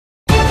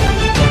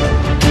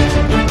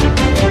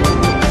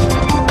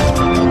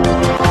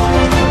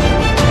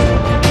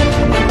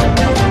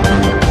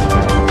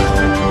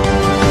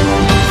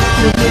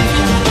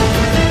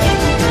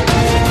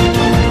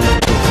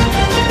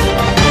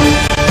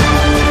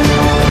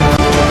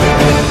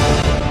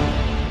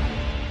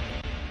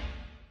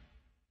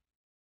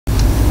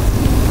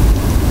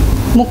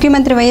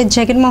ముఖ్యమంత్రి వైఎస్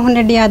జగన్మోహన్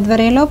రెడ్డి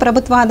ఆధ్వర్యంలో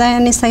ప్రభుత్వ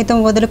ఆదాయాన్ని సైతం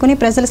వదులుకుని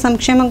ప్రజల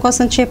సంక్షేమం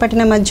కోసం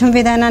చేపట్టిన మద్యం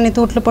విధానాన్ని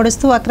తూట్లు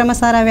పొడుస్తూ అక్రమ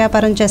సారా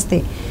వ్యాపారం చేస్తే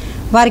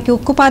వారికి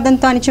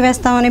ఉక్కుపాదంతో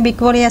అణిచివేస్తామని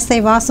బిక్వోలు ఎస్ఐ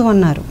వాసు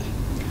అన్నారు.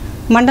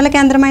 మండల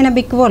కేంద్రమైన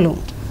బిక్వోలు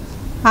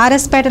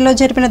ఆర్ఎస్పేటలో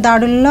జరిపిన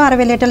దాడుల్లో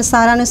 60 లీటర్ల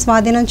సారాను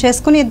స్వాధీనం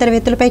చేసుకుని 2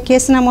 వ్యక్తులపై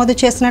కేసు నమోదు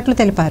చేసినట్లు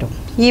తెలిపారు.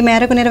 ఈ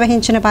మేరకు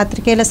నిర్వహించిన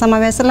పాత్రికేయుల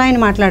సమావేశంలో ఆయన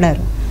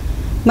మాట్లాడారు.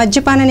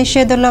 మద్యపాన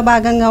నిషేధంలో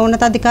భాగంగా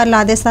ఉన్నతాధికారుల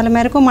ఆదేశాల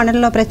మేరకు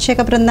మండలంలో ప్రత్యేక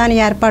బృందాన్ని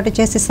ఏర్పాటు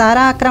చేసి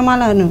సారా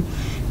అక్రమాలను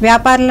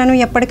వ్యాపారులను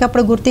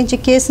ఎప్పటికప్పుడు గుర్తించి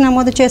కేసు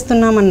నమోదు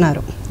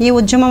చేస్తున్నామన్నారు. ఈ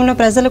ఉద్యమంలో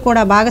ప్రజలు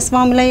కూడా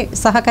భాగస్వాములై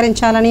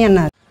సహకరించాలని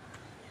అన్నారు.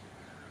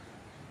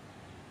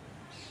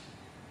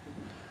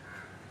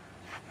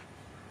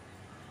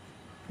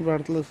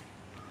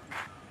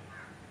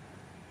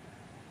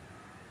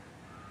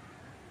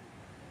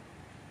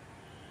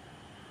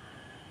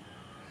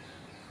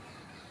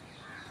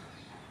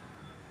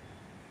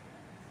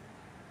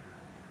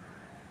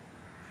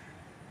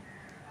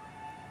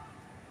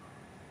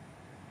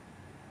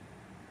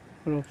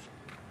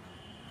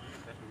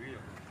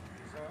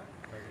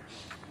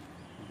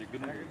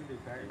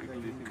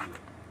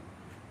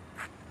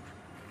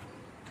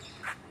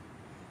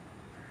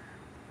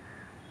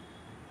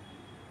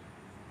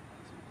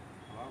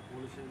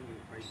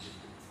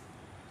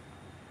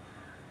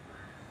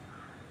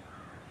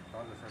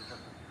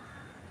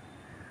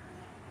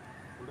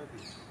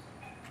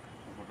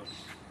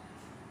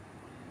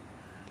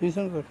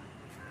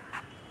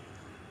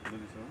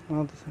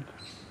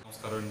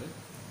 నమస్కారం అండి.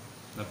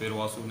 నా పేరు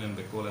వాసు. నేను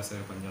బెక్కోల్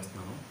ఎస్ఐగా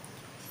పనిచేస్తున్నాను.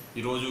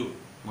 ఈరోజు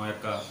మా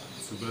యొక్క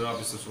సుపీరియర్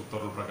ఆఫీసర్స్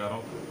ఉత్తర్వుల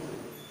ప్రకారం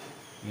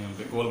మేము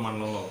బెక్కోల్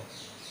మండలంలో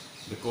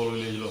బెక్కోల్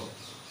విలేజ్లో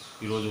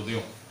ఈరోజు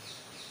ఉదయం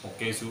ఒక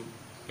కేసు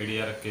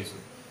ఏడీఆర్ఎఫ్ కేసు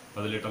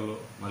 10 లీటర్లు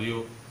మరియు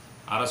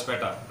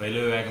ఆర్ఎస్పేట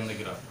రైల్వే వ్యాగన్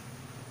దగ్గర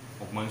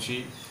ఒక మనిషి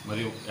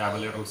మరియు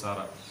 50 లీటర్ల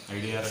సారా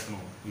ఐడీఆర్ఎఫ్ను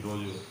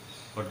ఈరోజు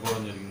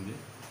పట్టుకోవడం జరిగింది.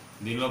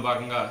 దీనిలో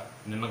భాగంగా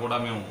నిన్న కూడా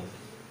మేము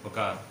ఒక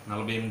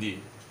 48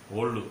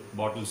 ఓల్డ్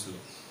బాటిల్స్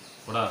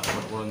కూడా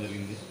పట్టుకోవడం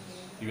జరిగింది.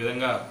 ఈ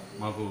విధంగా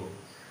మాకు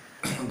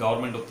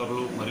గవర్నమెంట్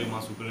ఉత్తర్వులు మరియు మా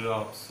సుపీరియర్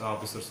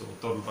ఆఫీసర్స్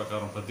ఉత్తర్వుల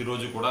ప్రకారం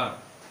ప్రతిరోజు కూడా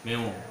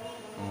మేము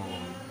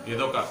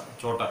ఏదో ఒక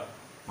చోట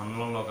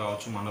మండలంలో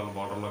కావచ్చు, మండల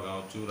బార్డర్లో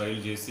కావచ్చు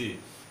రైలు చేసి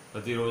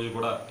ప్రతిరోజు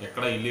కూడా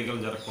ఎక్కడ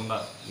ఇల్లీగల్ జరగకుండా,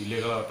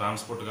 ఇల్లీగల్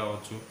ట్రాన్స్పోర్ట్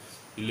కావచ్చు,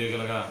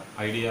 ఇల్లీగల్గా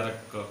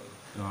ఐడీఆర్ఎఫ్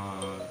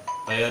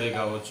తయారీ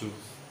కావచ్చు,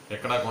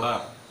 ఎక్కడా కూడా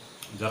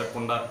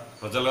జరగకుండా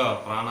ప్రజల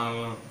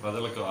ప్రాణాలను,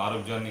 ప్రజలకు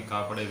ఆరోగ్యాన్ని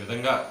కాపాడే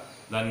విధంగా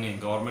దాన్ని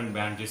గవర్నమెంట్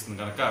బ్యాన్ చేసింది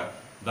కనుక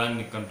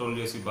దాన్ని కంట్రోల్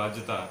చేసి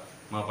బాధ్యత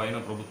మా పైన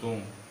ప్రభుత్వం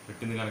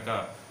పెట్టింది కనుక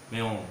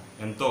మేము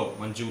ఎంతో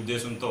మంచి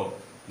ఉద్దేశంతో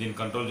దీన్ని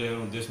కంట్రోల్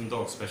చేయాలనే ఉద్దేశంతో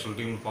ఒక స్పెషల్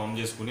టీం ఫామ్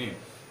చేసుకుని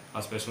ఆ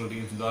స్పెషల్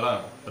టీమ్స్ ద్వారా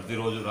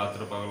ప్రతిరోజు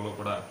రాత్రి పగల్లో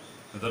కూడా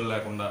నిద్ర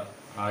లేకుండా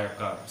ఆ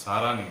యొక్క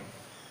సారాన్ని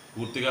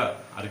పూర్తిగా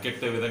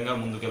అరికెట్టే విధంగా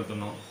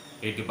ముందుకెళ్తున్నాం.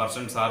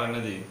 80% సారా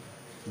అనేది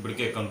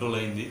ఇప్పటికే కంట్రోల్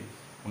అయింది.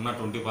 ఉన్న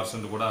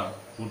 20% కూడా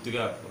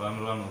పూర్తిగా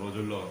రాను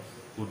రోజుల్లో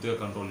పూర్తిగా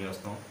కంట్రోల్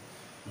చేస్తాం.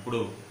 ఇప్పుడు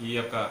ఈ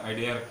యొక్క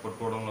ఐడిఆర్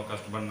పట్టుకోవడంలో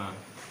కష్టపడిన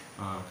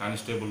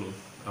కానిస్టేబుల్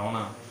రమణ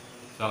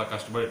చాలా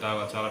కష్టపడి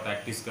చాలా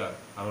టాక్టిక్స్గా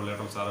 60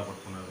 లీటర్ల సారా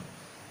పట్టుకున్నాడు.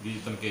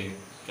 ఇతనికి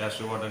క్యాష్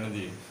రివార్డ్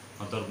అనేది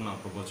మా తరఫున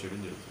ప్రపోజ్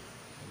చేయడం జరుగుతుంది.